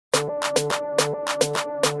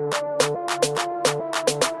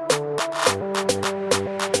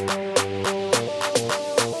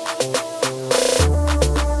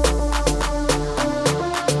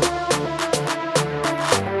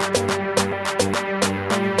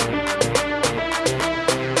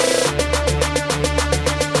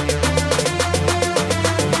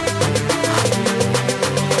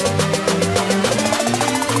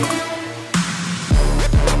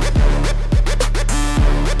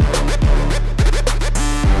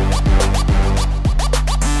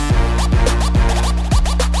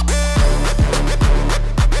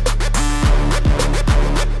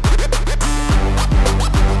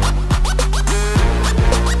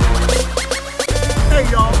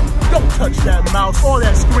Hey, y'all, don't touch that mouse or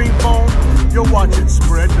that screen phone. You're watching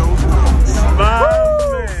Spread Those Wings.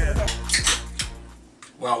 Man.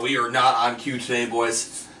 Well, we are not on cue today,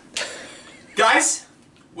 boys. Guys,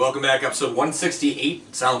 welcome back, episode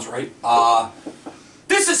 168. Sounds right.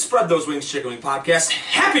 This is Spread Those Wings Chicken Wing Podcast.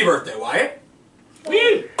 Happy birthday, Wyatt.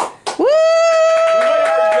 Woo! Woo!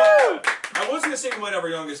 I was going to say we might have our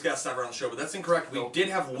youngest guest ever on the show, but that's incorrect. We did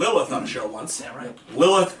have Lilith on the show once. Yeah, right.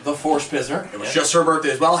 Lilith, the Force Prisoner. It was just her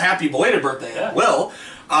birthday as well. Happy belated birthday, Lil.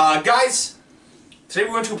 Guys, today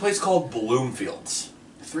we went to a place called Bloomfield's.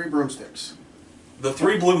 3 broomsticks. The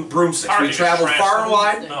 3 broomsticks. We traveled far and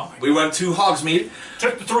wide. No. We went to Hogsmeade.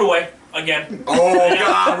 Took the throughway again. Oh,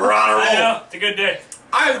 God, we're on a roll. I know. It's a good day.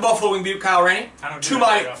 I am the Buffalo Wing Beat, Kyle Rainey. To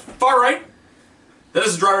my far right, that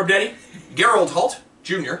is the driver of Daddy, Gerald Holt,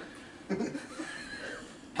 Jr.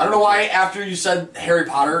 I don't know why, after you said Harry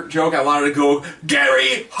Potter joke, I wanted to go,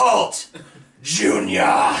 Gary Holt,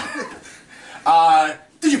 Jr.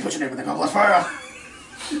 Did you put your name in the goblet fire?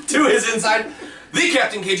 To his inside, the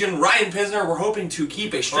Captain Cajun, Ryan Pisner. We're hoping to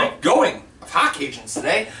keep a streak going of hot Cajuns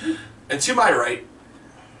today. And to my right,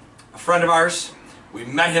 a friend of ours. We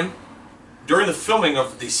met him during the filming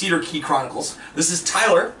of the Cedar Key Chronicles. This is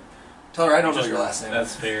Tyler. Tyler, I don't know your last name.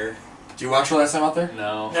 That's fair. Do you watch your last name out there?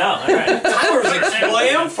 No. No, alright. Tyler's a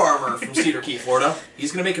clam farmer from Cedar Key, Florida.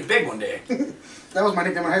 He's going to make it big one day. That was my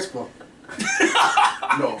nickname in high school.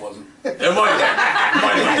 No, it wasn't. It might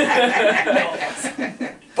be.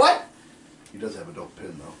 But, He does have a dope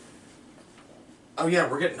pin, though. oh yeah,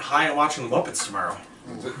 we're getting high and watching the Muppets tomorrow.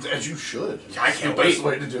 As you should. I can't That's wait. the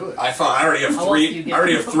way to do it. I already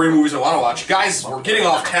have three movies I want to watch. Guys, we're getting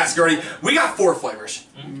off task already. We got 4 flavors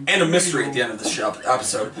and a mystery at the end of this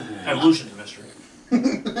episode. Evolution to mystery.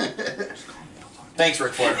 Thanks,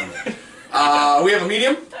 Rick Flair. We have a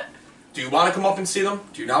medium. Do you want to come up and see them?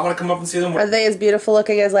 Do you not want to come up and see them? Are they as beautiful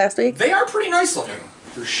looking as last week? They are pretty nice looking.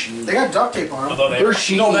 They're sheen. They got duct tape on them. Although they They're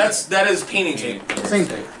sheen. No, that is painting tape. Same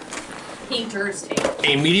thing. Painter's tape.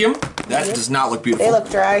 A medium. That does not look beautiful. They look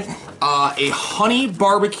dry. A honey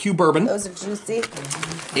barbecue bourbon. Those are juicy.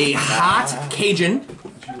 A hot Cajun.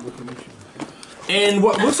 And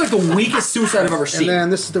what looks like the weakest suicide I've ever seen. And then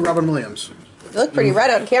this is the Robin Williams. They look pretty red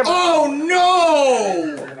on camera. Oh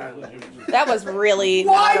no! That was really.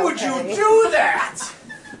 Why not would okay. you do that?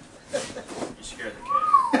 You scared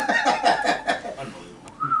the kid.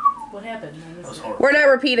 Unbelievable. What happened? That was horrible. We're not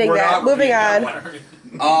repeating We're that. not Moving repeating on. that.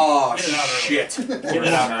 Oh Get it out shit! Get it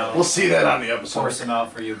out now. We'll see that on the episode. Force him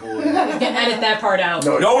out for you, boy. You can edit that part out.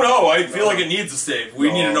 No, I feel like it needs to stay.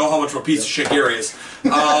 We need to know how much of a piece of shit Gary is.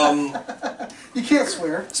 You can't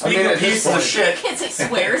swear. Speaking of pieces of shit, Can't say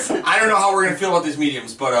swears. I don't know how we're gonna feel about these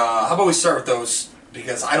mediums, but how about we start with those?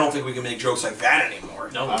 Because I don't think we can make jokes like that anymore.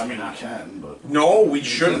 No, I mean, I can, but... No, we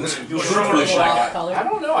shouldn't. You We should really really should like not. Color. I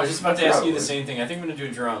don't know. I was just about to ask you the same thing. I think I'm going to do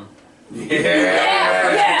a drum.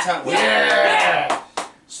 Yeah.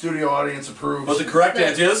 Studio audience approves. But the correct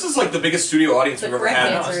answer, this is like the biggest studio audience The we've ever correct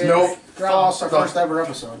had. answer is Nope. drum. False, our first ever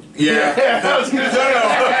episode. Yeah.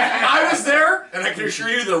 I was there, and I can assure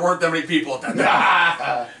you there weren't that many people at that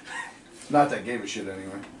time. Not that gave a shit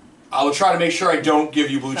anyway. I will try to make sure I don't give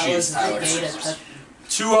you blue That cheese, was Tyler. negative.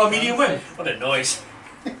 To medium win. What a noise.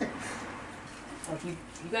 You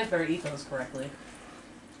guys better eat those correctly.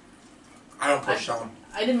 I don't push down.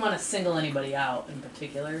 I didn't want to single anybody out in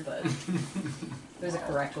particular, but there's a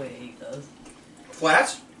correct way to eat those.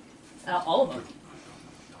 Flats? All of them.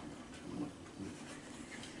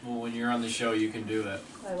 Well, when you're on the show, you can do it.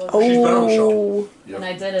 I was, She's been on the show. Oh. and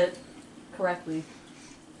I did it correctly.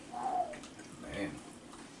 Man.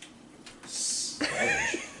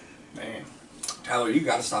 Savage. Man. Tyler, you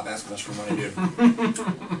gotta stop asking us for money, dude.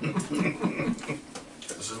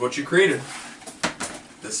 This is what you created.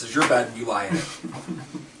 This is your bed, and you lie in it.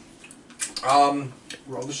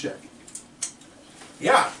 Roll the check.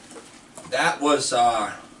 Yeah. That was,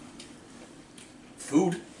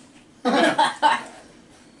 food. I'm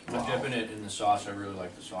dipping it in the sauce. I really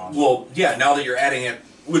like the sauce. Well, yeah, now that you're adding it,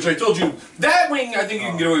 which I told you, that wing, I think you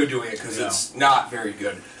can get away with doing it, because it's not very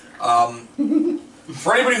good.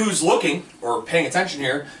 For anybody who's looking, or paying attention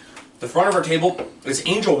here, the front of our table is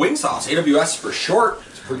Angel Wing Sauce, AWS for short.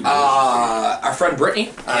 Our friend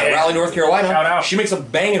Brittany, Raleigh, North Carolina, Shout out. she makes a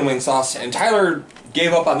banging wing sauce, and Tyler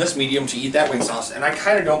gave up on this medium to eat that wing sauce, and I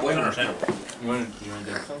kind of don't blame her. You want to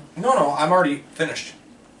dip some? No, I'm already finished.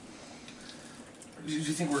 Do you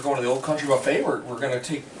think we're going to the old country buffet? We're going to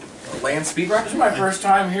take land speed ride? This is my first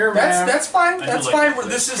time here, man. That's fine. I do That's like fine.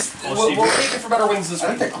 this. This is We'll we'll see. take it for better wings this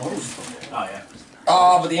I think week. they closed. Oh, yeah.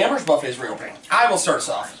 But the Amherst buffet is reopening. I will start us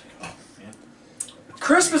off.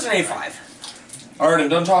 Crisp is an A5. All right, I'm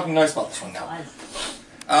done talking nice about this one now.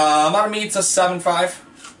 Amount of meat's a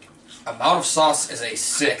 7.5. Amount of sauce is a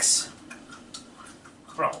 6.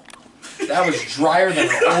 Bro. That was drier than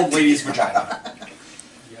an old lady's vagina.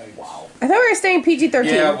 Wow. I thought we were staying PG-13.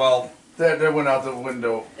 Yeah, well, That went out the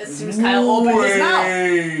window. As soon as Kyle opened his mouth.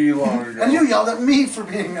 Way long ago. And you yelled at me for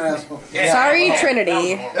being an asshole. yeah. Sorry,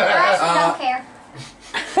 Trinity. The rest don't care.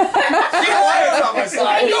 Wyatt's on my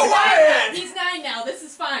side. Go Wyatt! He's 9 now. This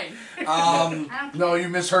is fine. No, you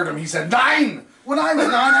misheard him. He said 9! When I was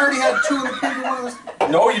 9, I already had 2 in the paper. One was...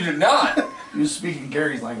 No, you did not. You speaking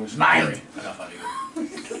Gary's language. 9! Enough out of you.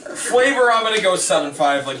 Flavor, I'm gonna go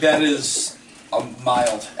 7.5. Like that is a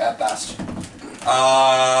mild at best.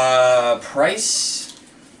 Price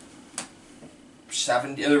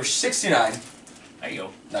 70. There was 69. There you go.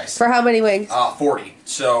 Nice. For how many wings? 40.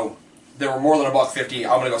 So there were more than $1.50.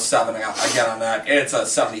 I'm gonna go 7 again on that. It's a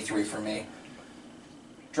 73 for me.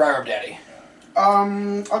 Dry rub daddy.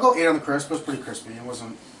 I'll go 8 on the crisp. It was pretty crispy. It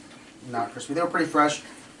wasn't not crispy. They were pretty fresh.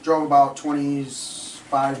 Drove about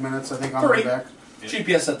 25 minutes, I think, on the 30. way back.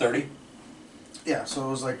 GPS at 30. Yeah, so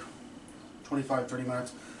it was like 25, 30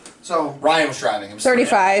 minutes. So Ryan was driving.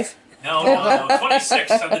 35. No,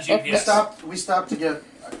 26 on the GPS. we stopped to get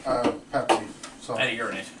Pepsi. So I had to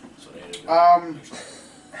urinate. So they had to do.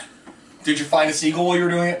 Did you find a seagull while you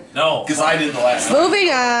were doing it? No. Because I did the last time. Moving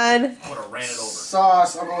on. Would have ran it over.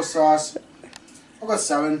 sauce. I'll go with sauce. I'll go with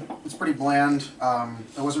 7. It's pretty bland.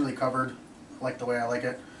 It wasn't really covered. I like the way I like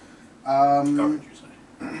it. Covered, you say.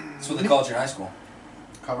 That's what they called you in high school.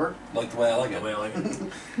 Covered. Like the way I like The it. way I like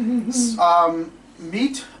it.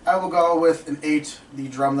 Meat, I will go with an 8. The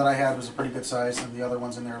drum that I had was a pretty good size, and the other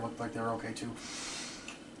ones in there looked like they were okay too.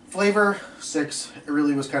 Flavor, 6. It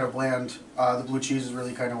really was kind of bland. The blue cheese is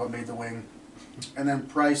really kind of what made the wing. And then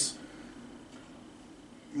price,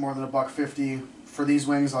 more than $1.50. For these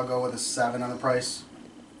wings, I'll go with a 7 on the price,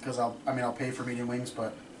 because I'll pay for medium wings,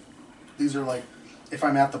 but these are like, if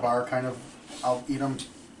I'm at the bar, kind of, I'll eat them.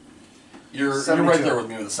 You're right 72. there with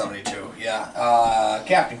me with the 72. Yeah.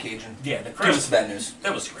 Captain Cajun. Yeah, the Give us crisp. the bad news.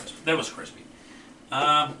 That was crisp. That was crispy.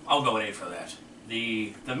 I'll go with 8 for that.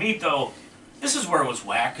 The meat though, this is where it was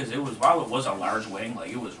whack because it was while it was a large wing, like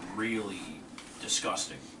it was really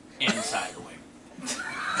disgusting inside the wing.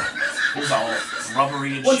 It was all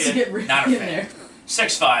rubbery and Once shit. you get really Not a in fan. there.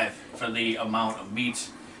 6.5 for the amount of meat.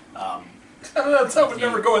 That's how we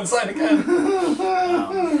never go inside again.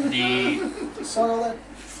 The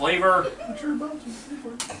flavor,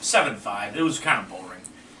 7.5. It was kind of boring.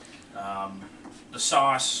 The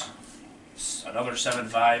sauce, another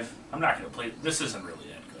 7.5. I'm not gonna play. This isn't really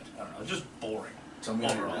that good. I don't know. It's just boring. Tell me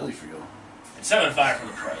how you overall. really feel. And 7.5 for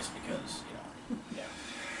the price because yeah.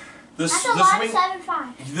 This That's a lot wing. of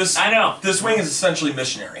 7.5. This I know. This wing is essentially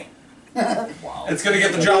missionary. Wow. It's gonna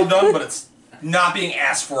get the job done, but it's not being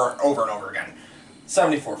asked for over and over again.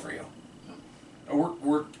 74 for you.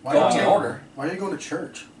 We're Why going not? in order. Why are you going to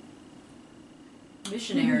church?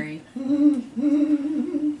 Missionary.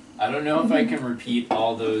 I don't know if I can repeat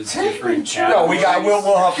all those different No, categories.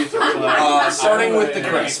 we'll help you through. Starting with the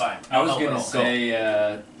It'll be crisp. fine. I was I'll gonna go. say,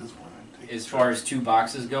 This one I take. as far as 2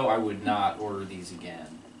 boxes go, I would not order these again.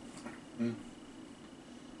 Do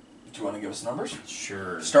you want to give us numbers?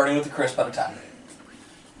 Sure. Starting with the crisp out of 10.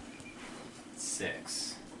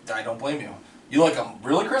 6. I don't blame you. You like them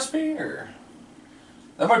really crispy, or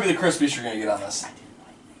that might be the crispiest you're gonna get on this.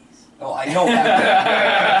 Oh, I know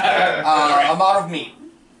that. Amount of meat.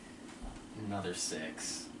 Another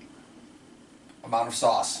 6. Amount of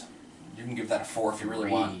sauce. You can give that a 4 if you really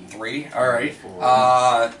 3. want. 3? Alright.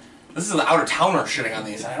 4. This is an out-of-towner shitting on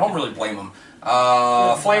these, and I don't really blame them.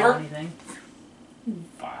 Doesn't Flavor know anything.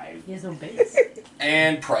 5. He has no base.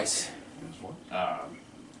 and price. I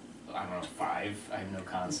don't know, 5. I have no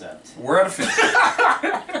concept. We're at a 50.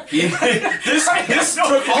 This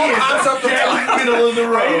took all concept of time. Middle of the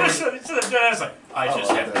road. I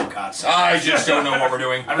just have no concept. I just don't know what we're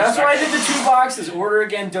doing. That's why I did the 2 boxes. Order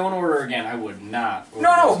again, don't order again. I would not. Order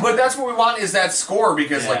No, this. but that's what we want is that score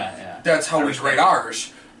because Yeah. that's how we grade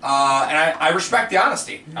ours. And I respect the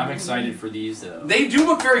honesty. I'm excited for these though. They do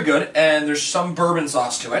look very good, and there's some bourbon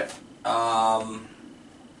sauce to it.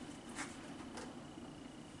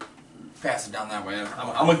 Pass it down that way.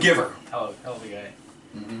 I'm a giver. Hell of a guy.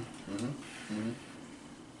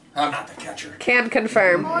 I'm not the catcher. Can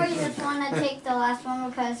confirm. Or you just want to take the last one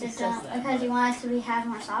because because you want it to have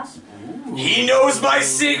more sauce. He knows my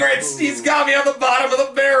secrets. He's got me on the bottom of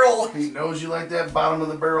the barrel. He knows you like that bottom of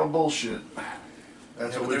the barrel bullshit.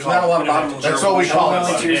 That's what we There's call not a it. lot of bottom of the That's barrel. what we call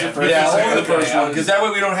Only it. choose the first Yeah, and only the second. first one, because that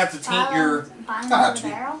way we don't have to taint your. Bottom of the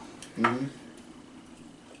barrel.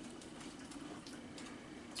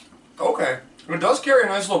 Okay, it does carry a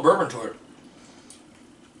nice little bourbon to it.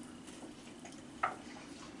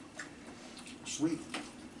 sweet.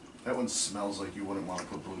 That one smells like you wouldn't want to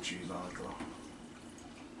put blue cheese on it, though.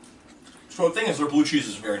 So the thing is, their blue cheese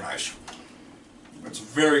is very nice. It's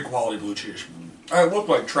very quality blue cheese. It looked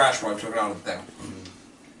like trash when I took it out of the thing.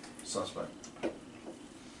 Suspect.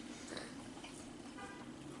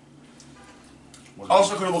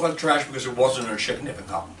 Also could have looked like trash because it wasn't in a chicken dipping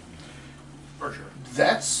cup. For sure.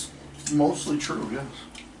 That's mostly true, yes.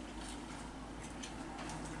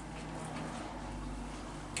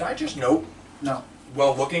 Can I just note, No.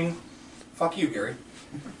 while looking, fuck you, Gary.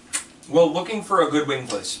 While looking for a good wing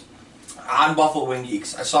place on Buffalo Wing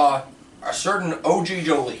Geeks, I saw a certain OG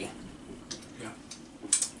Jolie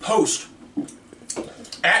post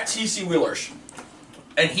at TC Wheelers,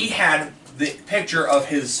 and he had the picture of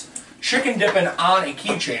his chicken dipping on a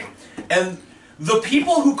keychain, and the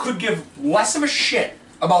people who could give less of a shit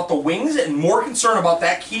about the wings and more concerned about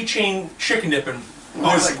that keychain chicken dipping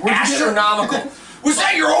was like, where'd you get it? astronomical. Was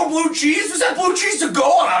that your own blue cheese? Was that blue cheese to go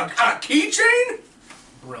on a keychain?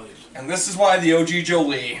 Brilliant. And this is why the OG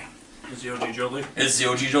Jolie Is the OG Jolie? is the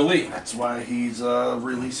OG Jolie. That's why he's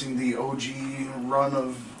releasing the OG run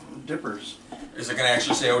of dippers. Is it going to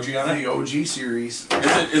actually say OG on it? The OG series.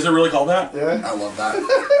 Is it really called that? Yeah. I love that.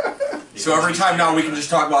 So every time now we can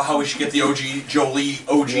just talk about how we should get the OG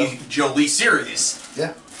Jolie series.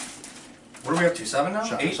 Yeah. What are we up to? 7 now?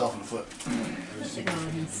 Shot 8? yourself in the foot.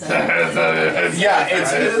 Yeah,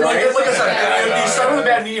 it's like I said, you start with a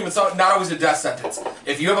bad medium, it's not always a death sentence.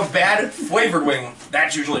 If you have a bad flavored wing,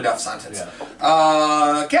 that's usually a death sentence.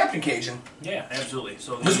 Yeah. Captain Cajun. Yeah, absolutely.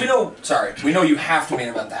 So Because we know you have to main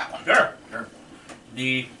event that one. Sure.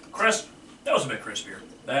 The crisp, that was a bit crispier.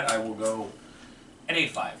 That I will go an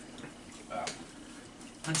 8.5.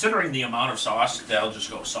 Considering the amount of sauce, I'll just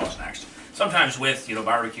go sauce next. Sometimes with,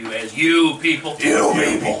 barbecue, as you people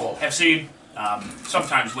have seen,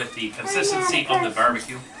 sometimes with the consistency of the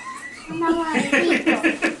barbecue.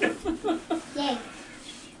 Yay.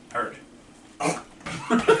 Heard. You're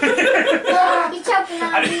choking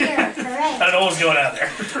on beer. I Correct. don't know what's going on there.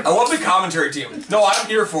 I love the commentary team. No, I'm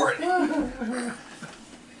here for it.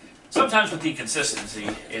 Sometimes with the consistency,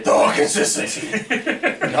 it No.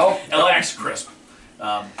 lacks crisp.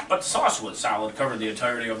 But the sauce was solid, covered the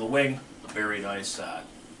entirety of the wing. Very nice, I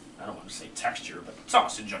don't want to say texture, but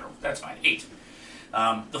sauce in general. That's fine. 8.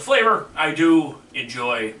 The flavor, I do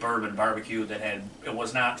enjoy bourbon barbecue. It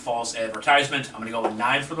was not false advertisement. I'm going to go with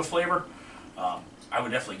 9 for the flavor. I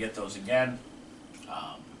would definitely get those again.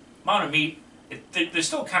 Amount of meat, they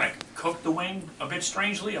still kind of cook the wing a bit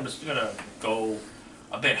strangely. I'm just going to go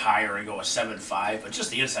a bit higher and go a 7.5, but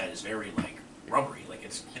just the inside is very rubbery.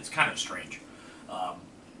 It's kind of strange.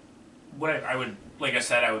 What I would, like I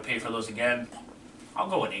said, I would pay for those again. I'll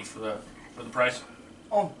go an 8 for the price.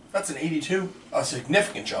 Oh, that's an 82. A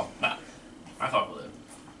significant jump. Nah, I thought with it.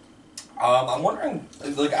 I'm wondering,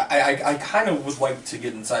 I kind of would like to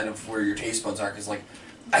get inside of where your taste buds are, because, I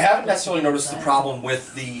haven't necessarily noticed the problem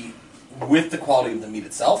with the quality of the meat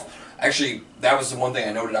itself. Actually, that was the one thing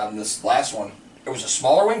I noted on this last one. It was a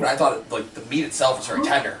smaller wing, but I thought the meat itself was very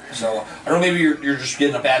tender. So I don't know, maybe you're just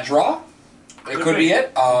getting a bad draw. It could be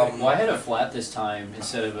it. Well, I had a flat this time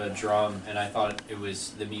instead of a drum, and I thought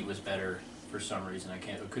the meat was better for some reason. I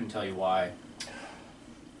couldn't tell you why.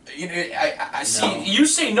 I see. You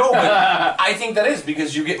say no, but I think that is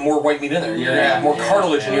because you get more white meat in there. You're gonna have more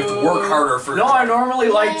cartilage, and you have to work harder for. No, I normally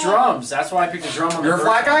like drums. That's why I picked a drum on the You're a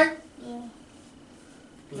flat guy?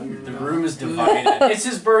 The room is divided. It's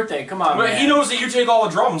his birthday. Come on, But man. he knows that you take all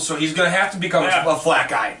the drums, so he's gonna have to become a flat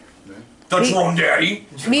guy. The drum daddy.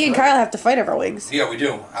 Me and Carl have to fight over wings. Yeah, we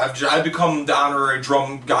do. I've become the honorary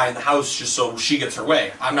drum guy in the house just so she gets her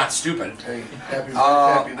way. I'm not stupid. Hey, happy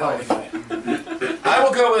life. I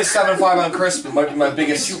will go with a 7.5 on crisp. It might be my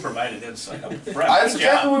biggest. You provided insight. That's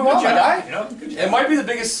exactly what we want, my guy. Good job. It might be the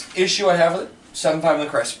biggest issue I have with it. 7.5 on the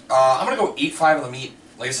crisp. I'm gonna go 8.5 on the meat.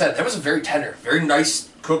 Like I said, that was a very tender, very nice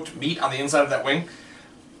cooked meat on the inside of that wing.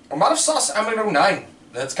 Amount of sauce, I'm gonna go 9.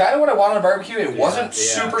 That's kind of what I want on a barbecue. It wasn't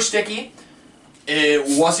super sticky.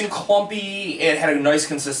 It wasn't clumpy. It had a nice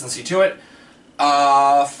consistency to it.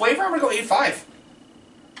 Flavor, I'm gonna go 8.5.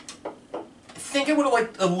 I think I would have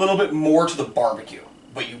liked a little bit more to the barbecue,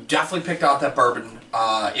 but you definitely picked out that bourbon.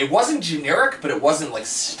 It wasn't generic, but it wasn't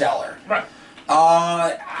stellar. Right.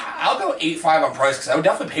 I'll go 8.5 on price because I would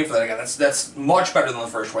definitely pay for that again. That's much better than the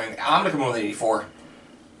first wing. I'm gonna come in with 84.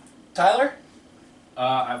 Tyler?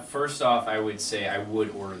 First off, I would say I would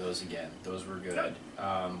order those again. Those were good.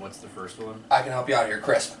 What's the first one? I can help you out here,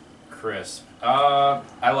 crisp. Crisp.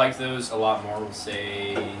 I like those a lot more. We'll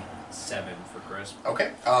say 7 for crisp.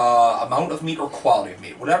 Okay. Amount of meat or quality of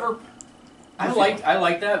meat, whatever. I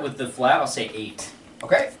like that with the flat. I'll say 8.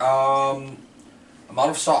 Okay.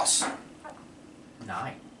 Amount of sauce.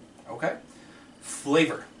 9. Okay.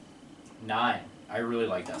 Flavor. 9. I really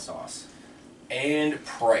like that sauce. And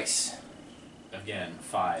price. Again,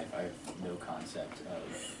 5. I have no concept of.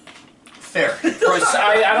 Fair. Price.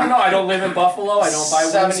 I don't know. I don't live in Buffalo. I don't buy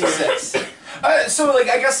wings. 76. So, like,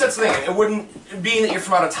 I guess that's the thing. It wouldn't, being that you're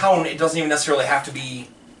from out of town, it doesn't even necessarily have to be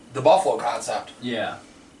the Buffalo concept. Yeah.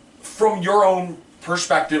 From your own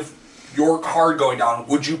perspective, your card going down,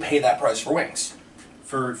 would you pay that price for wings?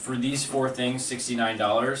 For these 4 things,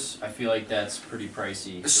 $69. I feel like that's pretty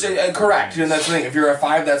pricey. Correct, and that's the thing. If you're at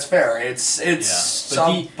 5, that's fair. It's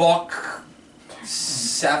some buck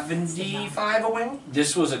 75 a wing.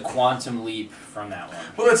 This was a quantum leap from that one.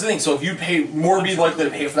 Well, that's the thing. So if you pay more, be likely to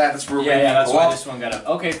pay for that. That's where that's why this one got up.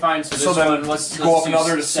 Okay, fine. So this one, let's go up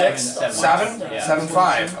another to 6. 7? Yeah.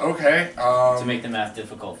 7.5. Okay. To make the math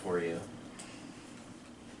difficult for you.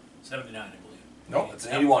 79, I believe. Nope, it's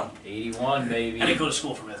an 81. 81, baby. I didn't go to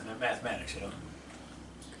school for mathematics, you know.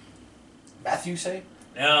 Math, you say?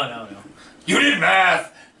 No. You did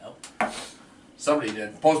math! Nope. Somebody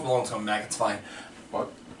did. Post Malone's coming back, it's fine.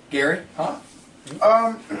 What? Gary? Huh?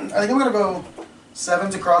 I think I'm gonna go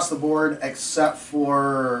 7s across the board, except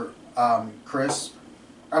for Chris.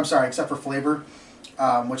 I'm sorry, except for flavor,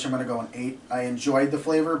 which I'm gonna go an 8. I enjoyed the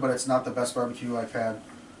flavor, but it's not the best barbecue I've had.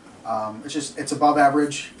 It's above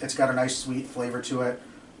average. It's got a nice sweet flavor to it.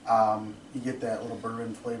 You get that little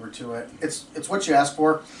bourbon flavor to it. It's what you ask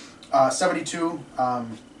for. 72,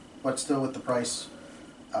 but still with the price.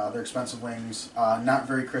 They're expensive wings. Not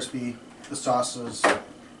very crispy. The sauce is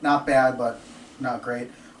not bad, but not great.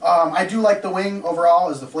 I do like the wing overall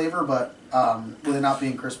as the flavor, but with it not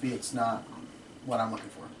being crispy, it's not what I'm looking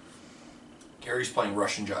for. Gary's playing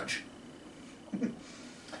Russian judge.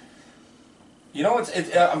 You know,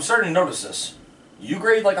 I'm starting to notice this. You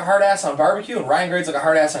grade like a hard ass on barbecue, and Ryan grades like a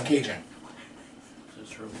hard ass on Cajun. That's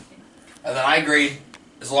true. And then I grade,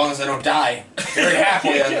 as long as I don't die, very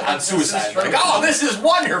happily on suicide. Like, oh, this is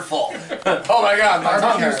wonderful! Oh my god, my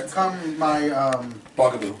tongue Barbecue's hurts. become my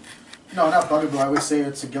Bugaboo. no, not bugaboo. I would say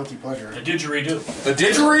it's a guilty pleasure. The didgeridoo. The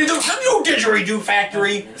didgeridoo? The new didgeridoo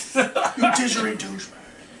factory! You didgeridoo.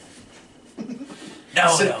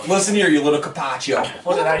 No. Listen here, you little carpaccio.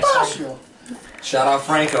 What did I say? Shout out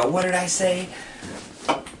Franco. What did I say?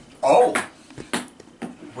 Oh.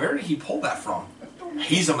 Where did he pull that from?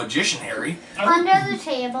 He's a magician, Harry. Under the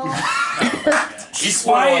table. He's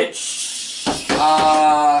Quiet.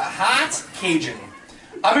 hot Cajun.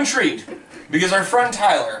 I'm intrigued because our friend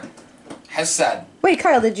Tyler has said. Wait,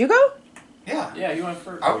 Kyle, did you go? Yeah. Yeah, you went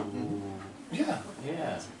first. Yeah.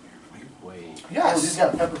 Yeah. Wait. Oh, these Yes.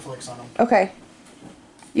 got pepper flakes on them. Okay.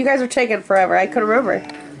 You guys are taking forever. I couldn't remember.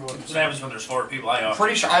 What happens when there's 4 people? I'm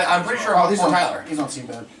Pretty sure. I'm pretty sure Oh, I'm these before don't, Tyler. these don't seem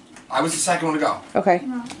bad. I was the second one to go. Okay.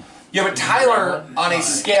 Yeah, but Tyler, on a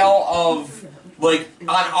scale of, like,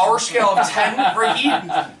 on our scale of 10 for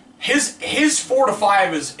his 4 to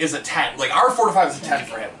 5 is a 10. Like, our 4 to 5 is a 10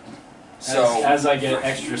 for him. So, As I get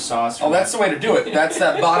extra sauce. oh, that's the way to do it. That's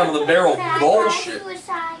that bottom of the barrel Can I try bullshit.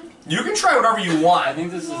 suicide? You can try whatever you I want.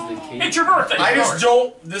 think this is the cake. It's your birthday. I just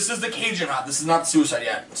don't. This is the Cajun hot. This is not the suicide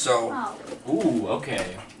yet. So, Oh, Ooh,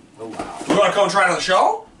 okay. Oh, wow. you want to come and try it on the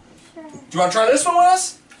show? sure, Do you want to try this one with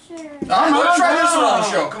us? sure. Let's try this one on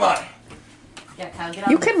the show. Come on. Yeah, Kyle, get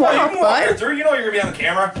on You the can phone. walk, bud. Drew, you know you're gonna be on the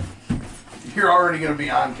camera. You're already gonna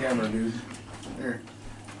be on camera, dude. Here.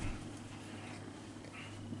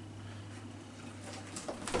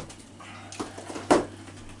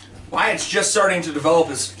 Wyatt's just starting to develop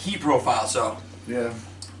his heat profile, so. Yeah.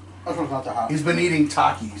 This one's not that hot. He's been eating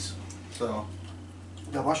Takis, so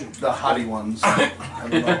God bless you. the hottie ones. I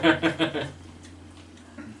don't know.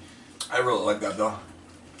 I really like that though.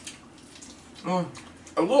 A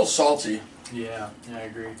little salty. Yeah, I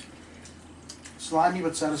agree. Slimy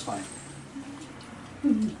but satisfying.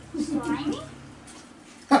 Slimy?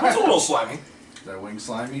 It's a little slimy. Is that wing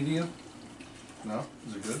slimy to you? No?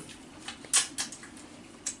 Is it good?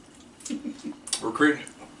 We're creating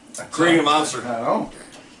a monster. I don't know.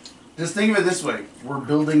 Just think of it this way: we're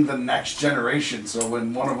building the next generation. So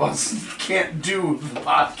when one of us can't do the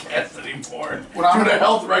podcast anymore, due to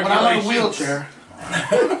health When I'm in a regulations, wheelchair.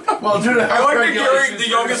 well, due to I health like that Gary, regulations, the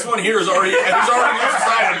youngest one here, is already just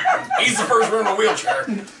decided he's the first one in a wheelchair.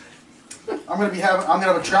 I'm gonna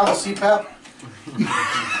have a travel CPAP.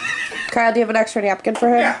 Kyle, do you have an extra napkin for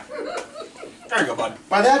him? Yeah. There you go, bud.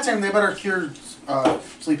 By that time, they better cure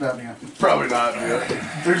sleep apnea. Probably not. Dude.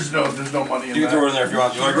 There's no money in You can throw it that. in there if you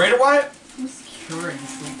want. You want to grade it, Wyatt? Who's curing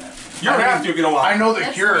sleep apnea? You don't have to if you don't want. I know the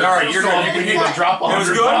That's cure. good. All right, you're so good. I'm You can gonna keep need it. to drop It was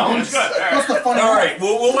 100 good? pounds. It was good. All right. What's the fun? All right,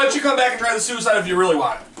 we'll let you come back and try the suicide if you really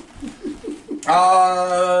want it.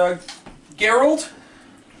 Gerald,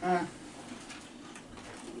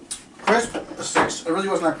 Crisp, a 6. It really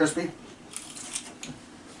wasn't that crispy.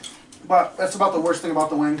 But that's about the worst thing about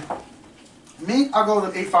the wing. Meat, I'll go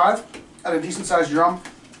with an 8.5 at a decent sized drum.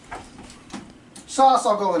 Sauce,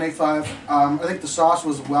 I'll go with an 8.5. I think the sauce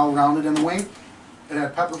was well rounded in the wing. It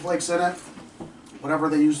had pepper flakes in it, whatever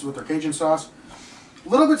they used with their Cajun sauce. A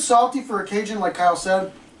little bit salty for a Cajun, like Kyle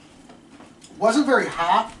said. Wasn't very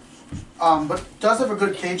hot, but does have a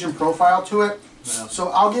good Cajun profile to it. Yeah. So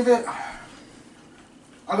I'll go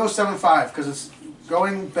 7.5 because it's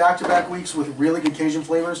going back-to-back weeks with really good Cajun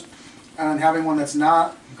flavors, and having one that's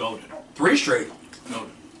not Goated. 3 straight. Goated.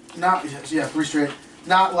 not 3 straight,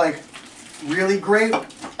 not like really great.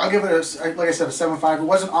 I'll give it like I said, a 7.5. It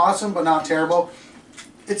wasn't awesome, but not terrible.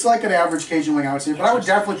 It's like an average Cajun wing, I would say, but I would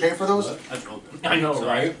definitely pay for those. That's goated. I know, So,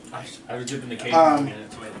 right? I was dipping the Cajun in it.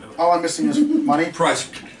 That's the way to do it. All I'm missing is money. Price.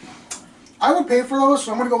 I would pay for those,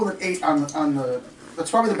 so I'm going to go with an 8 on the. That's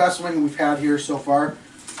probably the best wing we've had here so far.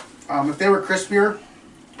 If they were crispier,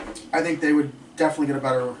 I think they would definitely get a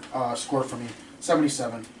better score from me.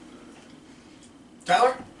 77.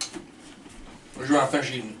 Tyler? Or do you want to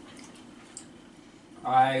finish eating?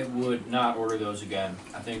 I would not order those again.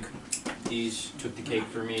 I think these took the cake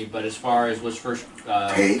for me. But as far as what's first,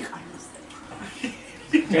 Cake?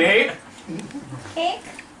 Cake? Cake?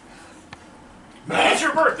 It's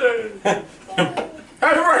your birthday! Happy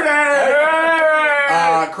birthday!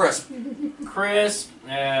 Crisp. crisp,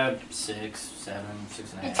 6, 7,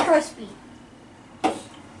 6.5. It's crispy.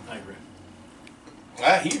 I agree.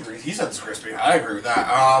 He agrees. He said it's crispy. I agree with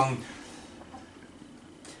that.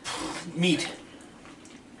 Meat.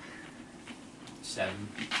 7.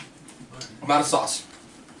 Amount of sauce.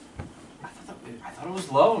 I thought it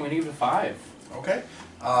was low. I'm gonna give it a 5. Okay.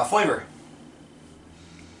 Flavor.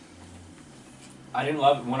 I didn't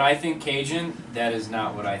love it. When I think Cajun, that is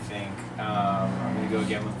not what I think. I'm gonna go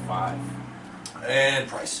again with a 5. And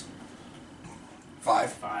price.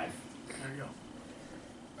 5. 5. There you go.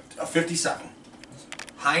 A 57.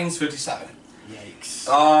 Heinz 57. Yikes.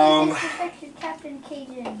 Disrespected Captain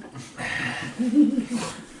Cajun.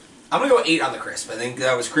 I'm gonna go 8 on the crisp. I think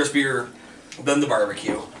that was crispier than the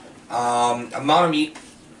barbecue. Amount of meat,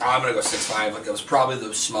 I'm gonna go 6.5. Like that was probably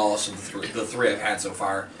the smallest of the three I've had so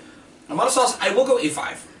far. Amount of sauce, I will go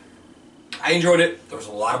 8.5. I enjoyed it. There was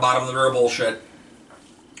a lot of bottom of the barrel bullshit.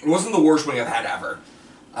 It wasn't the worst wing I've had ever.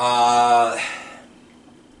 I'm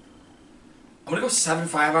gonna go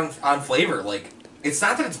 7.5 on flavor. Like, it's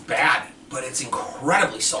not that it's bad, but it's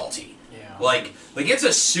incredibly salty. Yeah. Like it's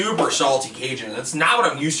a super salty Cajun. That's not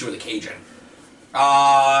what I'm used to with a Cajun.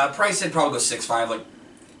 Price, I'd probably go 6.5. Like,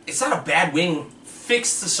 it's not a bad wing.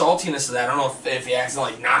 Fix the saltiness of that. I don't know if you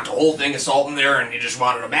accidentally knocked a whole thing of salt in there and you just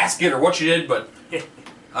wanted a basket or what you did, but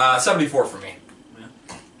 74 for me.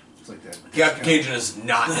 It's like that. Captain Cajun is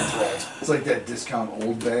not enthralled. It's like that discount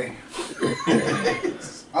Old Bay.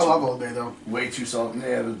 I love Old Bay though. Way too salty.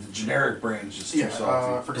 Yeah, the generic brand's just too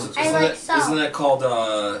salty. For dessert. I like salt. Isn't that called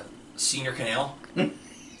Senior Canal? That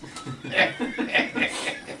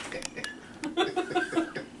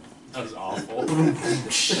was awful.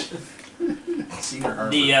 Senior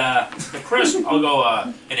Harbor. The crisp, I'll go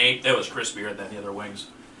an 8. That was crispier than the other wings.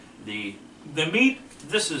 The meat,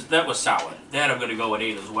 that was solid. That I'm gonna go at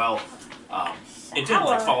 8 as well. It didn't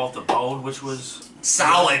like fall off the bone, which was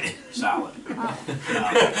Solid. solid.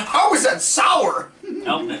 How is that sour?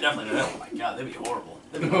 No, definitely not. Oh my god, that'd be horrible.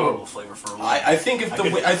 That'd be a horrible flavor for a wing. I think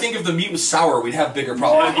if the meat was sour, we'd have bigger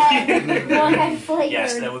problems. Warhead flavored.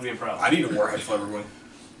 Yes, that would be a problem. I'd eat a warhead flavored one.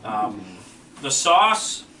 The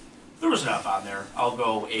sauce, there was enough on there. I'll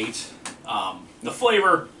go 8. The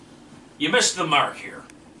flavor, you missed the mark here.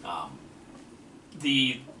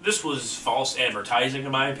 This was false advertising,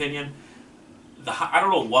 in my opinion. I don't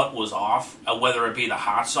know what was off, whether it be the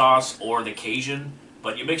hot sauce or the Cajun,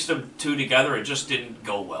 but you mixed them two together, it just didn't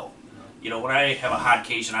go well. You know, when I have a hot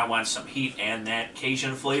Cajun, I want some heat and that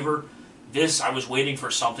Cajun flavor. This, I was waiting for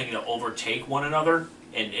something to overtake one another,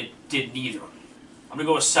 and it did neither. I'm gonna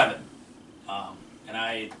go with 7.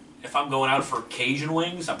 If I'm going out for Cajun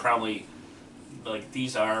wings, I'm probably like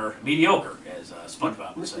these are mediocre, as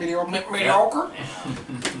SpongeBob would say. Mediocre?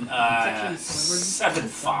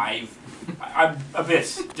 7.5. I'm a bit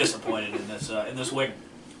disappointed in this wing.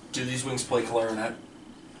 Do these wings play clarinet?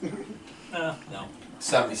 No.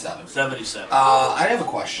 77. 77. I have a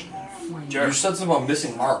question. Sure. You said something about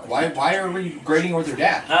missing Mark. Why are we grading with your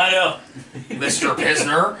dad? I know. Mr.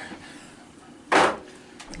 Pisner.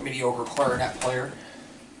 Mediocre clarinet player.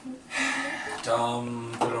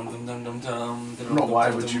 Dum, dum, dum, dum, dum, dum, I don't know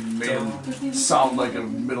why, but you made him sound like a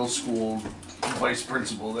middle school vice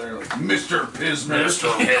principal there, like Mr. Pisner.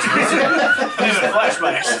 I need a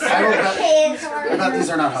flashback. I bet these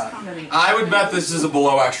are not hot. I would bet this is a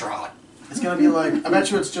below extra hot. It's gonna be like, I bet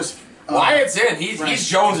you it's just. Wyatt's in. He's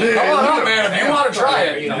jonesing. Come on up, man. If you want to try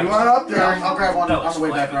it. You want up there? I'll grab one on the way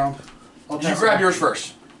back around. You grab yours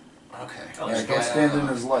first. Okay. Yeah, I can't stand in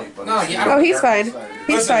his light. But No, yeah, I don't Oh, he's fine. He's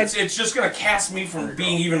Listen, fine. it's just gonna cast me from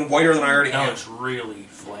being even whiter than I already Now am. it's really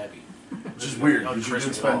flabby. Which is weird, because you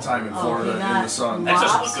did spend time in Florida in the sun. That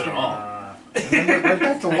doesn't look good at all. Right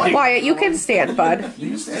back to white. Wyatt, you can stand, bud. You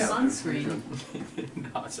can stand. Sunscreen.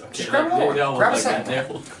 No, it's okay. Just grab more. They all look Grab a like second. that.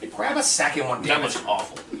 They all look like- Grab a second one, That damn it. looks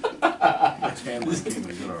awful.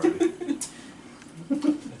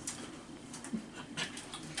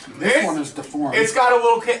 This one is deformed. It's got a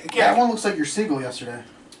little That one looks like your seagull yesterday.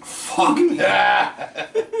 Fuck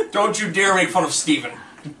that. Don't you dare make fun of Steven.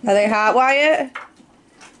 Are they hot, Wyatt?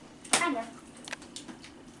 Kind of.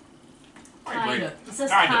 Kind of. It says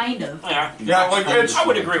Kind of. kind of. Yeah. Yeah, like it's. I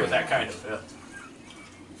would agree with that kind of. Yeah.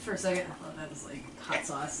 For a second, I thought that was like hot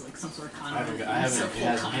sauce, like some sort of I condiment. haven't, it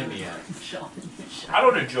hasn't hit me yet. I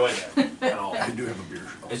don't enjoy that at all. I do have a beer.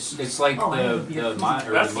 It's like Oh, I have a the beer. or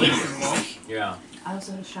That's the meat. flavorful. Yeah. I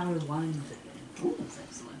also had a shower with wine today. Ooh, that's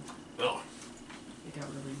excellent. Ugh. It got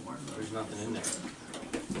really warm though. There's nothing in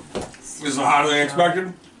there. Is it hotter than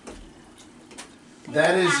expected?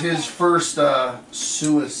 That is his first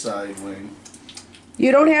suicide wing.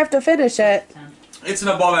 You don't have to finish it. It's an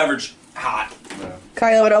above average hot.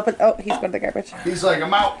 Kylo would open. Oh, he's going to the garbage. He's like,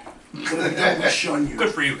 I'm out. Shun you.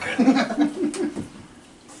 Good for you, kid.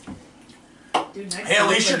 Dude, next Hey, at time,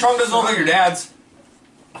 least your like, tongue doesn't look like your dad's.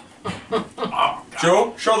 Oh, God.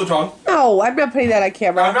 Joe, show the tongue. No, I'm not putting that on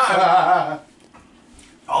camera. I'm not.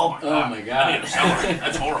 Oh my god. Oh my God. I need a celery.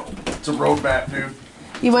 That's horrible. It's a roadmap, dude.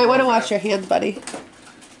 You might want to wash your hands, buddy.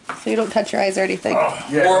 So you don't touch your eyes or anything.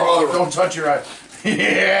 Yeah, Or don't touch your eye.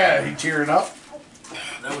 Yeah, he tearing up.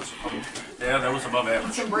 That was, yeah, that was above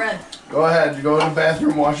average. Some bread. Go ahead, go in the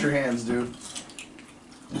bathroom, wash your hands, dude.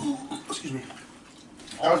 Excuse me.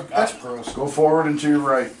 Oh, That's gross. Go forward and to your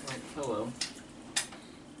right. Hello.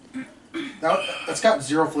 That's got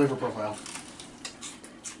zero flavor profile.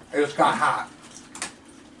 It's got hot.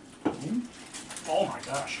 Oh my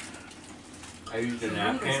gosh. I used a Look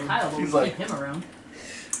at napkin. Kyle, but we He's like- keep him around.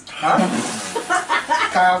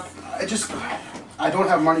 Kyle, I don't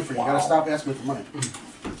have money for you. You gotta stop asking me for money.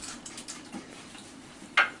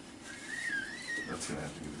 That's gonna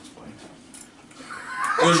have to be explained.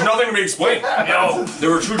 There's nothing to be explained. Yo. There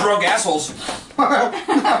were two drunk assholes.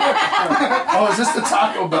 Oh, is this the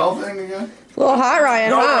Taco Bell thing again? It's a little hot, Ryan,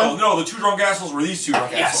 No, huh? no, no. The two drunk assholes were these two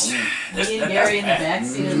drunk Yes. assholes. Me and Gary in the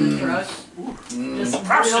backseat of the truck. Just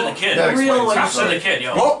Props to real- the kid. That real explains like Props to the kid,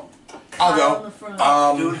 yo. Well, I'll Kyle in go. the front.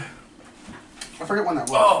 Dude. I forget when that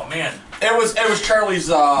was. Oh man. It was Charlie's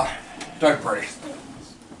dog party.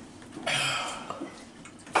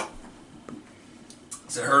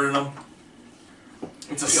 Is it hurting him?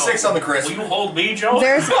 It's a 6 on the crisp. Will you hold me, Joe?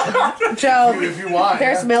 There's Joe. If you want.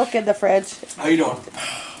 There's yeah. milk in the fridge. How you doing?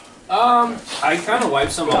 I kind of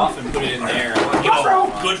wiped some off and put it in there.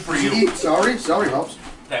 Yo, good for you. Eat. Sorry helps.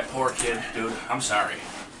 That poor kid, dude. I'm sorry.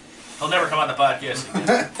 He'll never come on the podcast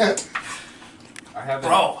again. I have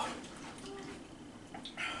Bro.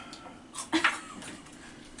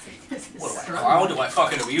 What do I, clown? Do I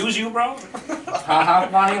fucking abuse you, bro? haha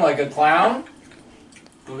money like a clown.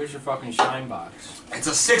 Well, here's your fucking shine box. It's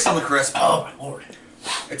a 6 on the crisp. Oh my lord.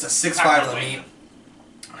 It's a 6.5 on the meat.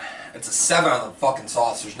 It's a 7 on the fucking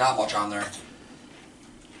sauce. There's not much on there.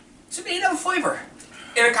 It's an 8 on the flavor.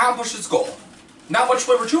 It accomplished its goal. Not much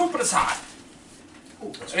flavor to it, but it's hot.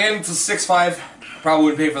 And it's a 6.5. Probably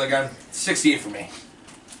wouldn't pay for the gun. 68 for me.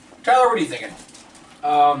 Tyler, what are you thinking?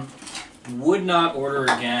 Would not order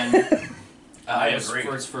again. I It was agree.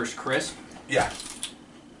 For its first crisp. Yeah.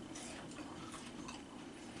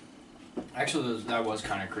 Actually, that was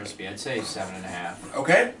kind of crispy. I'd say 7.5.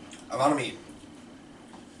 Okay. Amount of meat.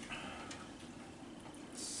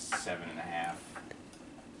 7.5.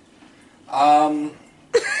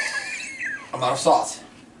 Amount of sauce.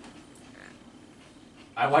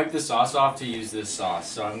 I wiped the sauce off to use this sauce,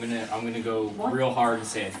 so I'm gonna go real hard and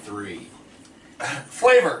say a 3.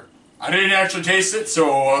 Flavor. I didn't actually taste it,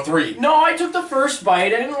 so a 3. No, I took the first bite. I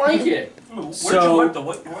didn't like it. Where did So- you wipe the,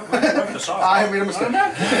 wipe the sauce? I made a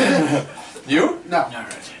mistake. You? No.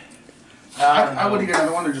 Alright. I would eat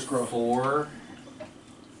another one or just grow. 4.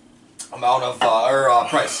 Amount of,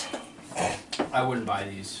 price. I wouldn't buy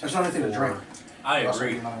these. There's not anything to drink. I Also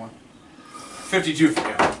agree. eat another one. 52 for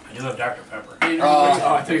you. I do have Dr. Pepper. Oh, I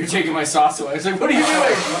thought you were taking my sauce away. I was like, what are you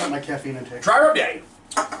doing? My caffeine intake. Dry rub daddy.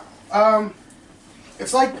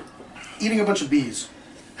 It's like eating a bunch of bees.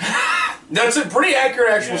 That's a pretty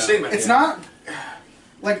accurate actual statement. It's not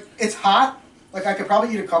like it's hot. Like I could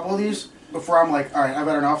probably eat a couple of these before I'm like, all right, I've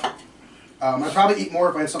had enough. I'd probably eat more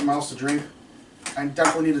if I had something else to drink. I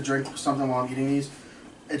definitely need to drink something while I'm eating these.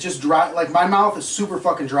 It's just dry. Like my mouth is super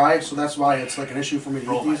fucking dry, so that's why it's like an issue for me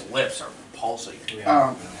to eat these. My lips are pulsating.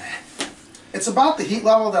 It's about the heat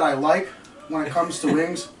level that I like when it comes to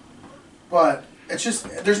wings, but it's just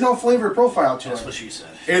there's no flavor profile to That's it. what she said.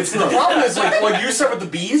 It's the problem is like you said with the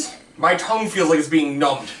bees. My tongue feels like it's being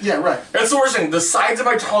numbed. Yeah, right. That's the worst thing. The sides of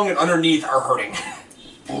my tongue and underneath are hurting.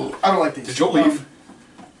 I don't like these. Did you leave?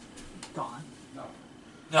 Gone.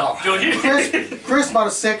 No. Crisp about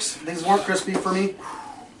a 6. These weren't crispy for me.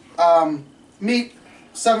 Meat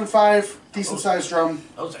 7.5, decent sized drum.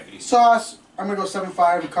 That was actually Sauce, I'm gonna go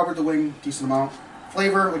 7.5. Covered the wing, decent amount.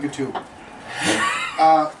 Flavor, like a 2.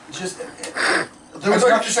 Just there was I thought you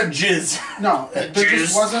nothing. just said jizz. No, there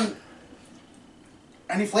just wasn't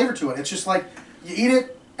any flavor to it. It's just like you eat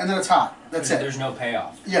it and then it's hot. That's it. There's no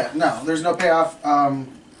payoff. Yeah, no, there's no payoff.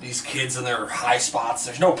 These kids and their high spots.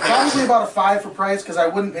 There's no payoff. Probably about a 5 for price because I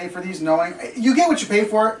wouldn't pay for these knowing you get what you pay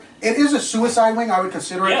for. It is a suicide wing. I would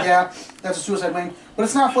consider it. Yeah, that's a suicide wing, but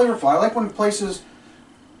it's not flavorful. I like when places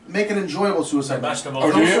make an enjoyable suicide wing. best of all.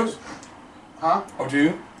 Oh, do you? Huh? Oh, do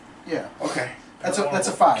you? Yeah. Okay. That's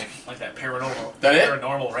a 5. Like that paranormal. That it?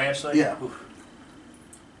 Paranormal ranch thing. Yeah. Oof.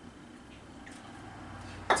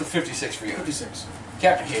 It's a 56 for you. 56.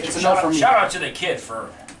 Captain Cage. It's enough for me. Shout out to the kid for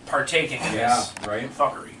partaking in Yeah, this right.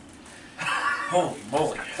 fuckery. Holy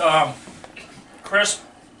moly. Chris,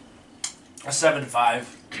 a 7.5.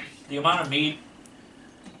 The amount of meat,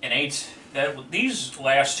 an 8. These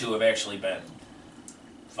last two have actually been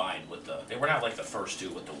fine with they were not like the first two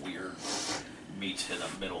with the weird meat in the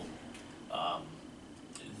middle.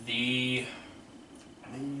 The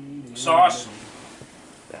sauce,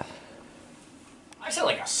 I said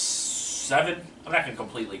like a 7. I'm not gonna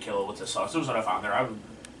completely kill it with the sauce. There was enough on there.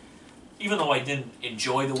 Even though I didn't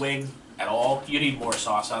enjoy the wing at all, you need more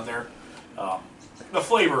sauce on there. The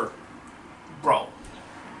flavor, bro,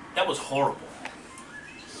 that was horrible.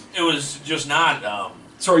 It was just not.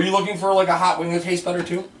 So are you looking for like a hot wing that tastes better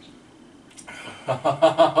too?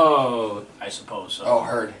 Oh, I suppose so. Oh,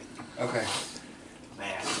 heard. Okay.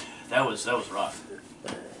 Man, that was rough.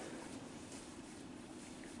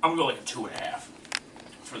 I'm going like a 2.5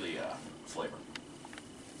 for the flavor.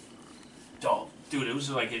 Dude, it was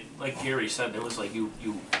like Gary said, it was like you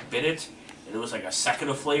bit it, and it was like a second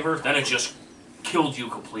of flavor, then it just killed you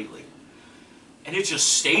completely. And it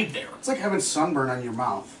just stayed there. It's like having sunburn on your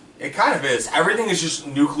mouth. It kind of is. Everything is just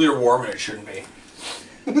nuclear war, and it shouldn't be.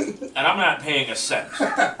 And I'm not paying a cent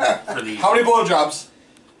for these. How many blowjobs?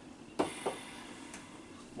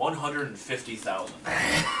 150,000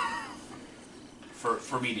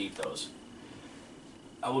 for me to eat those.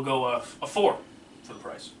 I will go a 4 for the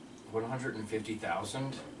price.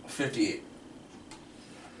 150,000. 58.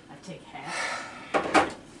 I'd take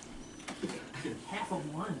half. Half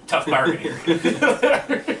of one. Tough bargain here.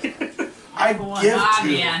 I give to.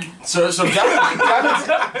 Man. So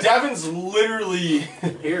Devin's literally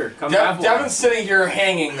Here, come have one. Devin's sitting here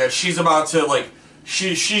hanging that she's about to like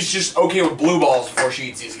she's just okay with blue balls before she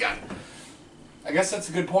eats these again. I guess that's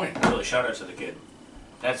a good point. Really, shout out to the kid.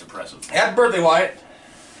 That's impressive. Happy birthday, Wyatt.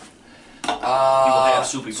 People have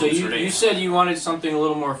soupy So foods for you days. said you wanted something a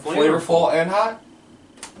little more Flavorful and hot.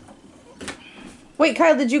 Wait,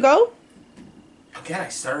 Kyle, did you go? Again, I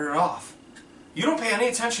started it off. You don't pay any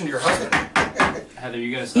attention to your husband. Heather,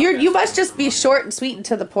 you gotta stop. You must just be short and sweet and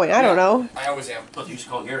to the point. I don't know. I always am. Plus, you used to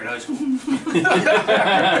call Gary in high school.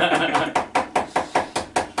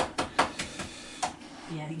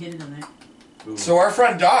 Yeah, he did it on there. Ooh. So our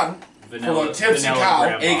friend Don, Vanilla- from a Tipsy Vanilla Cow,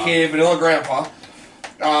 Grandpa. aka Vanilla Grandpa,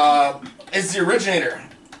 is the originator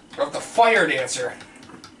of the fire dancer.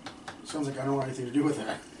 Sounds like I don't want anything to do with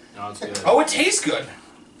that. No, it's good. Oh, it tastes good.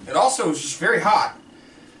 It also is just very hot.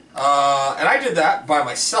 And I did that by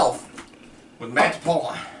myself with Matt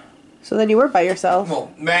DePaula. So then you were by yourself.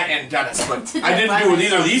 Well, Matt and Dennis, but I didn't do it with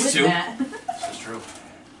either of these two. This is true.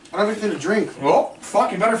 I don't have anything to drink. Well,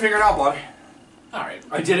 fuck, you better figure it out, bud. Alright.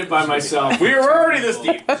 I did it by myself. We were already this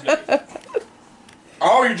deep.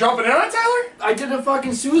 Oh, you're jumping in on it, Tyler? I did a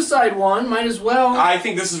fucking suicide one. Might as well. I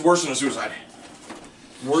think this is worse than a suicide.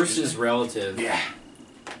 Worse is relative. Yeah.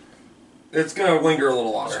 It's gonna linger a little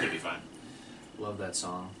It's longer. gonna be fine. Love that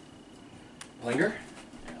song. Linger?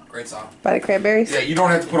 Great song. By the cranberries? Yeah, you don't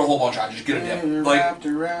have to put a whole bunch on, just get a dip. Like, Wrapped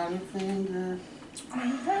around your finger.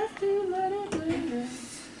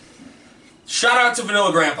 shout out to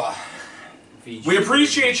Vanilla Grandpa. Fiji. We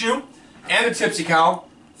appreciate you and the Tipsy Cow.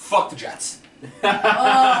 Fuck the Jets.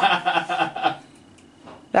 That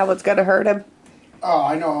one's gonna hurt him. Oh,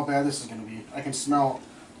 I know how bad this is gonna be. I can smell.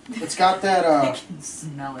 It's got that. I can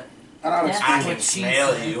smell it. I don't know how to That's explain I it. can what she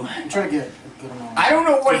smell said. you. I'm trying to get a good amount. I don't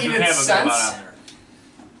know what You he do did have a good amount sense on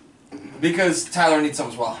there. because Tyler needs some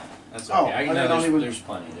as well. That's Oh, okay. I I didn't know know he would- there's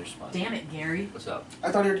plenty. There's plenty. Damn it, Gary. What's up? I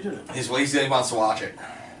thought he already did it. He's lazy that he wants to watch it.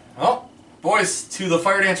 Well, boys, to the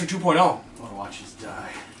Fire Dancer 2.0. I want to watch us die.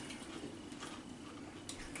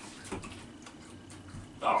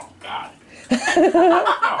 Oh God.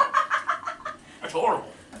 Oh. That's horrible.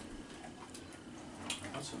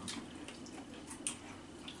 That's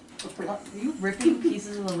pretty hot. Are you ripping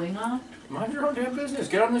pieces of the wing off? Mind your own damn business.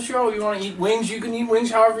 Get on the show. You want to eat wings? You can eat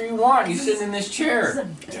wings however you want. You're sitting in this This is chair.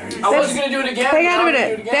 embarrassing. I wasn't gonna do it again. Hang but on a I'm gonna do it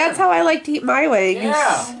minute. again. That's how I like to eat my wings. Yeah.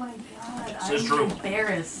 Oh my god, This is I'm true.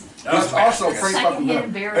 embarrassed. That's also pretty fucking Secondhand good.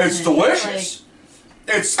 embarrassment. It's delicious.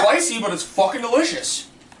 It's spicy, but it's fucking delicious.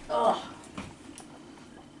 Like, ugh.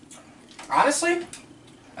 Honestly,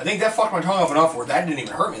 I think that fucked my tongue up enough where that didn't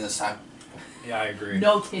even hurt me this time. Yeah, I agree.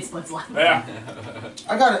 No taste buds left. Yeah.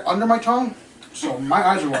 I got it under my tongue, so my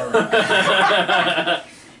eyes are watering.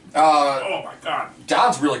 Oh my God.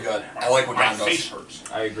 Don's really good. I like what My Don face does. hurts.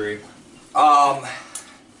 I agree. Oh,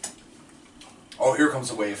 here comes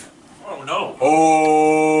the wave. Oh no.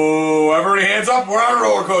 Oh, everybody hands up. We're on a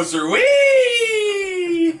roller coaster. Whee!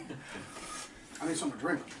 I need something to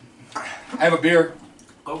drink. I have a beer.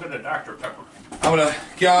 Go get a Dr. Pepper. I'm gonna,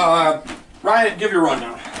 Ryan, give your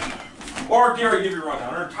rundown. Or Gary, give your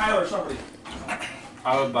rundown. Or Tyler, somebody.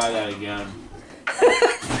 I would buy that again.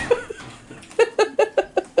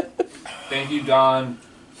 Thank you, Don.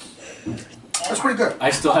 That's pretty good.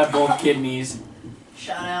 I still have both kidneys.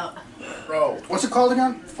 Shout out. Bro, what's it called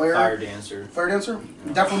again? Fire dancer. Fire dancer?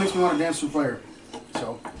 Definitely makes me want to dance through fire.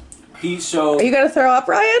 So, Are you gonna throw up,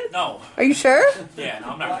 Ryan? No. Are you sure? Yeah,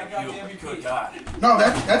 no, I'm not gonna puke. Good God. no,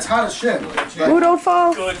 that's hot as shit. Ooh, don't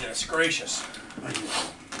fall. Goodness gracious.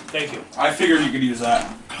 Thank you. I figured you could use that.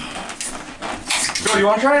 Joe, you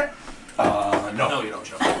want to try it? No, you don't,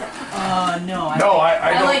 Joe. No, I No, don't.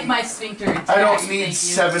 I don't. like my sphincter intact. I don't thank need you.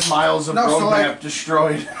 7 miles of No, so roadmap like-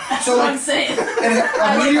 destroyed. That's So, what like, I'm saying. And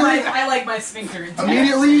I like my sphincter intact.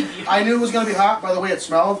 immediately, Thank you. I knew it was going to be hot by the way it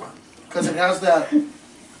smelled. Because it has that, I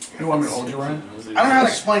You want me to hold you, Ryan? don't know how to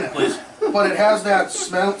explain it. Please. But it has that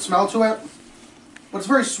smell to it. But it's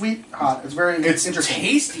very sweet hot. It's very It's interesting.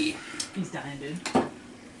 tasty. He's dying, dude.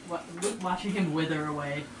 Watching him wither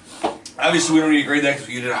away. Obviously, we don't need to grade that because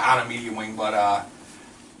we did it on a medium wing, but That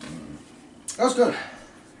was good.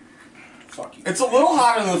 fuck you. It's a little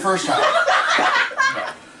hotter than the first time.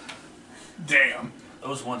 Damn.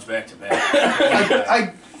 Those ones back to back.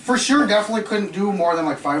 I for sure definitely couldn't do more than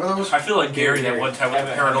like 5 of those. I feel like Gary that one time with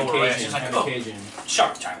the paranormal rash. He's like, oh, occasion. shut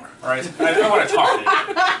up, Tyler. All right? I don't want to talk to you.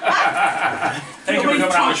 Thank you for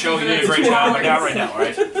coming on the show. You did a great job, but not right now, all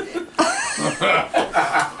right?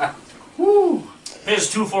 His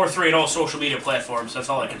 243 and all social media platforms. That's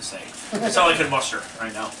all I can say. That's all I can muster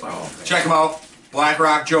right now. Check him out.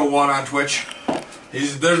 BlackRock Joe 1 on Twitch.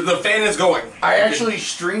 The fan is going. I actually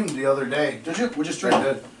streamed the other day. Did you? Would you stream? I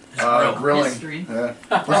did. Grill. Grilling. Yes, stream. Yeah.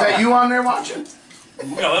 Was that you on there watching?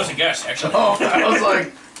 No, that was a guess, actually. Oh, I was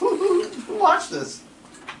like, who watched this?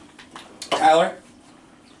 Tyler,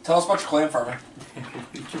 tell us about your clam farming.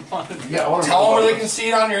 Yeah, I want to Tell them where they can see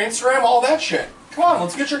it on your Instagram, all that shit. Come on,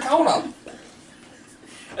 let's get your account up.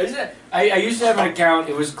 I used to have an account.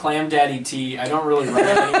 It was Clam Daddy T. I don't really run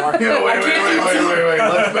it anymore. Yeah, wait.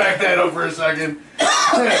 Let's back that up for a second.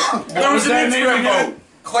 There was an that name Instagram again? vote.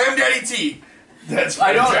 Clam Daddy T. That's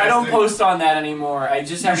I don't fantastic. post on that anymore. I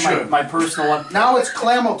just have You my, should. my personal one. Now it's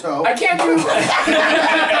Clamoto. I can't do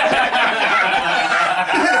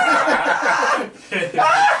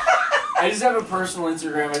I just have a personal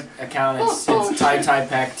Instagram account. It's TyTyPec,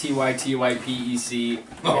 TyTyPec.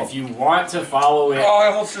 If you want to follow it, Oh, I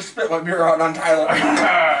almost just spit my beer out on Tyler.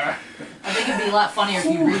 I think it'd be a lot funnier if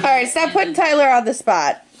you read. All right, stop putting Tyler on the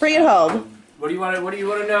spot. Bring it home. what do you want to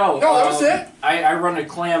know? No, that was it. I run a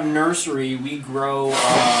clam nursery. We grow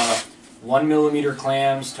 1 millimeter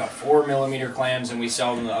clams to 4 millimeter clams, and we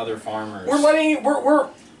sell them to other farmers. We're letting you, we're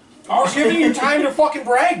giving you time to fucking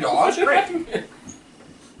brag, dog. Great.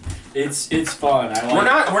 It's fun. We're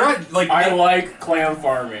not like I like clam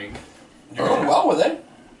farming. You're doing well with it.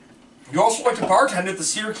 You also like to bartend at the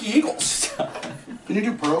Cedar Key Eagles. Can you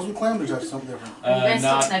do pearls with clams or is that something different? You guys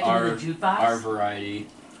still Not connected our, to the jukebox? our variety.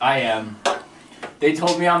 I am. They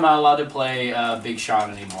told me I'm not allowed to play Big Shot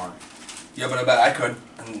anymore. Yeah, but I bet I could,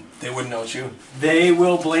 and they wouldn't know it's you. They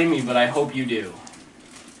will blame me, but I hope you do.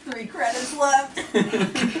 3 credits left.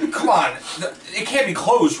 Come on, it can't be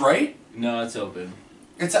closed, right? No, it's open.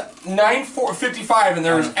 It's at 9:55 and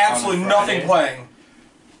there's absolutely nothing playing.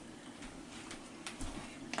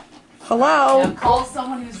 Hello? Now call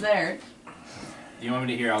someone who's there. Do you want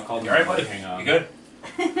me to hear? I'll call you. You alright, buddy? Hang on. You good?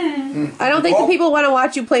 I don't think the people want to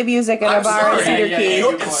watch you play music at a I'm bar in sorry. Cedar Key.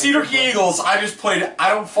 It's Cedar Key Eagles. I just played I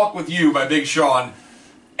Don't Fuck With You by Big Sean,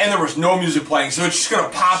 and there was no music playing, so it's just going to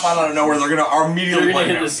pop out of nowhere. They're going to immediately They're play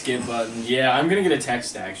gonna hit now. the skip button. Yeah, I'm gonna get a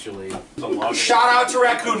text actually. Shout out to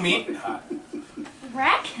Raccoon Meat.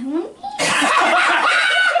 Raccoon?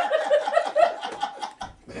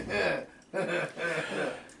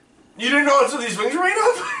 You didn't know that's what these wings were made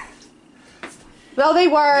of? No, they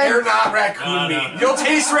They're weren't. not raccoon meat. You'll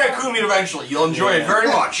taste raccoon meat eventually. You'll enjoy it very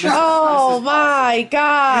much. Oh my It'll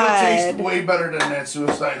taste god. way better than that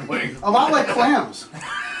suicide wing. A lot like clams.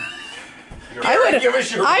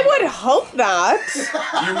 I would hope not.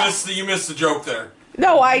 You missed the joke there.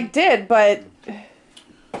 No, I did, but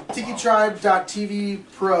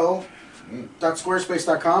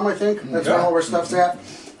TikiTribe.tvpro.squarespace.com, I think. That's where all of our stuff's at.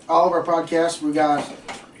 All of our podcasts. We got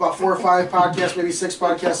about 4 or 5 podcasts, maybe 6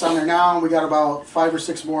 podcasts on there now. We got about 5 or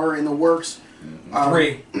 6 more in the works.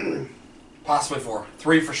 3. Possibly 4.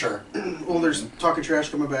 3 for sure. Well, there's Talking Trash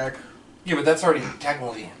coming back. Yeah, but that's already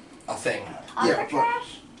technically a thing. Yeah, but,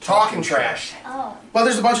 Talking trash. Oh. but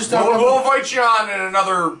there's a bunch of stuff. We'll invite you on in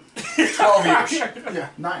another 12 years. Yeah,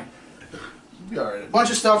 9. You'll be alright. bunch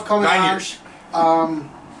of stuff coming 9 on. years.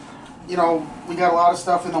 You know, we got a lot of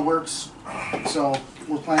stuff in the works, so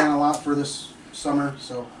we're planning a lot for this summer.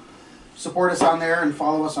 So support us on there and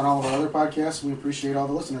follow us on all of our other podcasts. We appreciate all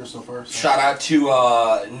the listeners so far. So. Shout out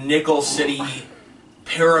to Nickel City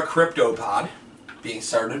Para Crypto Pod being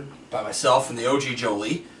started by myself and the OG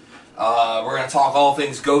Jolie. We're going to talk all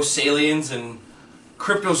things ghosts, aliens, and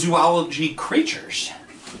cryptozoology creatures.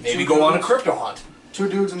 Maybe go on a crypto hunt. 2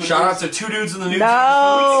 dudes in the Shout out news. to 2 dudes in the news.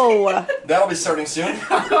 no. That'll be starting soon.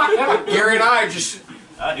 Gary and I just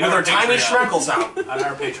with our tiny shrekels out. On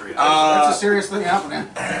our Patreon. That's a serious thing happening.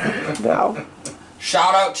 No.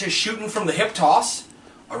 Shout out to Shooting from the Hip Toss,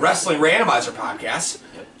 a wrestling randomizer podcast,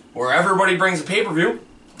 where everybody brings a pay-per-view,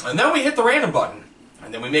 and then we hit the random button,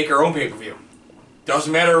 and then we make our own pay-per-view.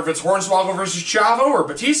 Doesn't matter if it's Hornswoggle versus Chavo or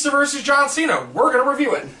Batista versus John Cena, we're going to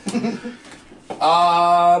review it.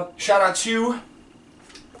 Shout out to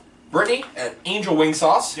Brittany at Angel Wing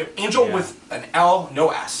Sauce. Yep. Angel Yeah. with an L, no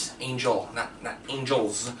S. Angel, not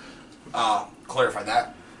Angels. Clarify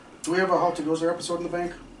that. Do we have a How to Goes There episode in the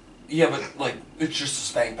bank? Yeah, but like it's just a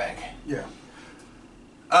spank bank. Yeah.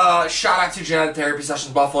 Shout out to Janet Therapy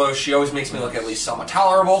Sessions Buffalo. She always makes me look at least somewhat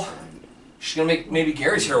tolerable. She's gonna make maybe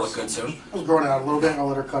Gary's hair look good soon. I was growing it out a little bit. I'll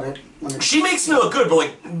let her cut it. She makes me look good, but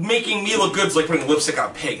like making me look good is like putting lipstick on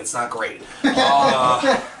a pig. It's not great.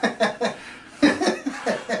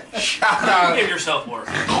 Shout out. Give yourself more.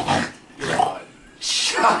 You're right.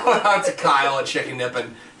 Shout out to Kyle at Chicken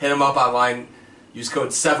Dippin'. Hit him up online. Use code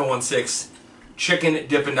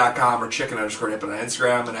 716chicken.dippin.com or chicken_dippin' on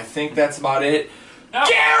Instagram. And I think that's about it. Now,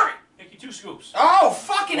 Gary! Nikki 2 scoops. Oh,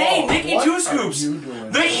 fucking A, Nikki what 2 are Scoops. you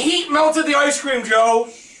doing? The heat melted the ice cream, Joe.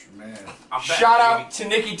 Man. I'm back, Shout baby. out to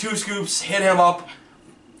Nikki 2 Scoops. Hit him up.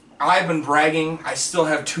 I've been bragging. I still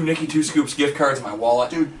have 2 Nikki 2 Scoops gift cards in my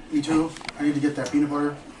wallet. Dude, me too. I need to get that peanut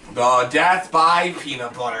butter. The death by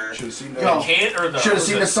peanut butter. Should have seen Yo. that. Kid or the Should have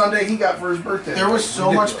seen the Sunday he got for his birthday. There was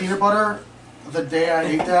so much peanut butter the day I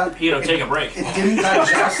ate that. Peter, take a break. It didn't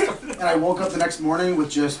digest, and I woke up the next morning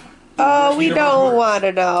with just. Oh, we don't want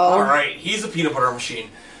to know. Alright, he's a peanut butter machine.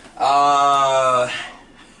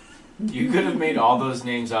 You could have made all those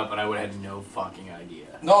names up, and I would have had no fucking idea.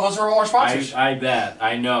 No, those are all our sponsors. I bet.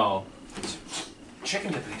 I know.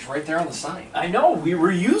 Chicken Dippy's right there on the sign. I know. We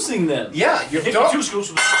were using them. Yeah, you're Nikki 2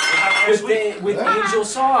 scoops was last week. With angel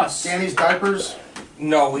sauce. Danny's diapers.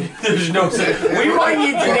 No, there's no sense. We might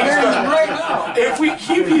need Danny's diapers. Right now. If we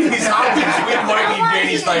keep these houses, we might need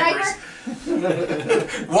Danny's diapers.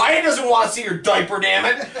 Wyatt doesn't want to see your diaper, damn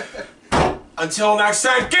it. Until next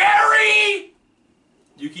time, Gary!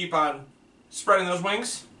 You keep on spreading those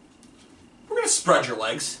wings. We're going to spread your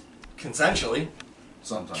legs. Consensually.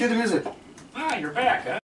 Sometimes. Cue the music. Ah, you're back,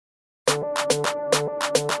 huh?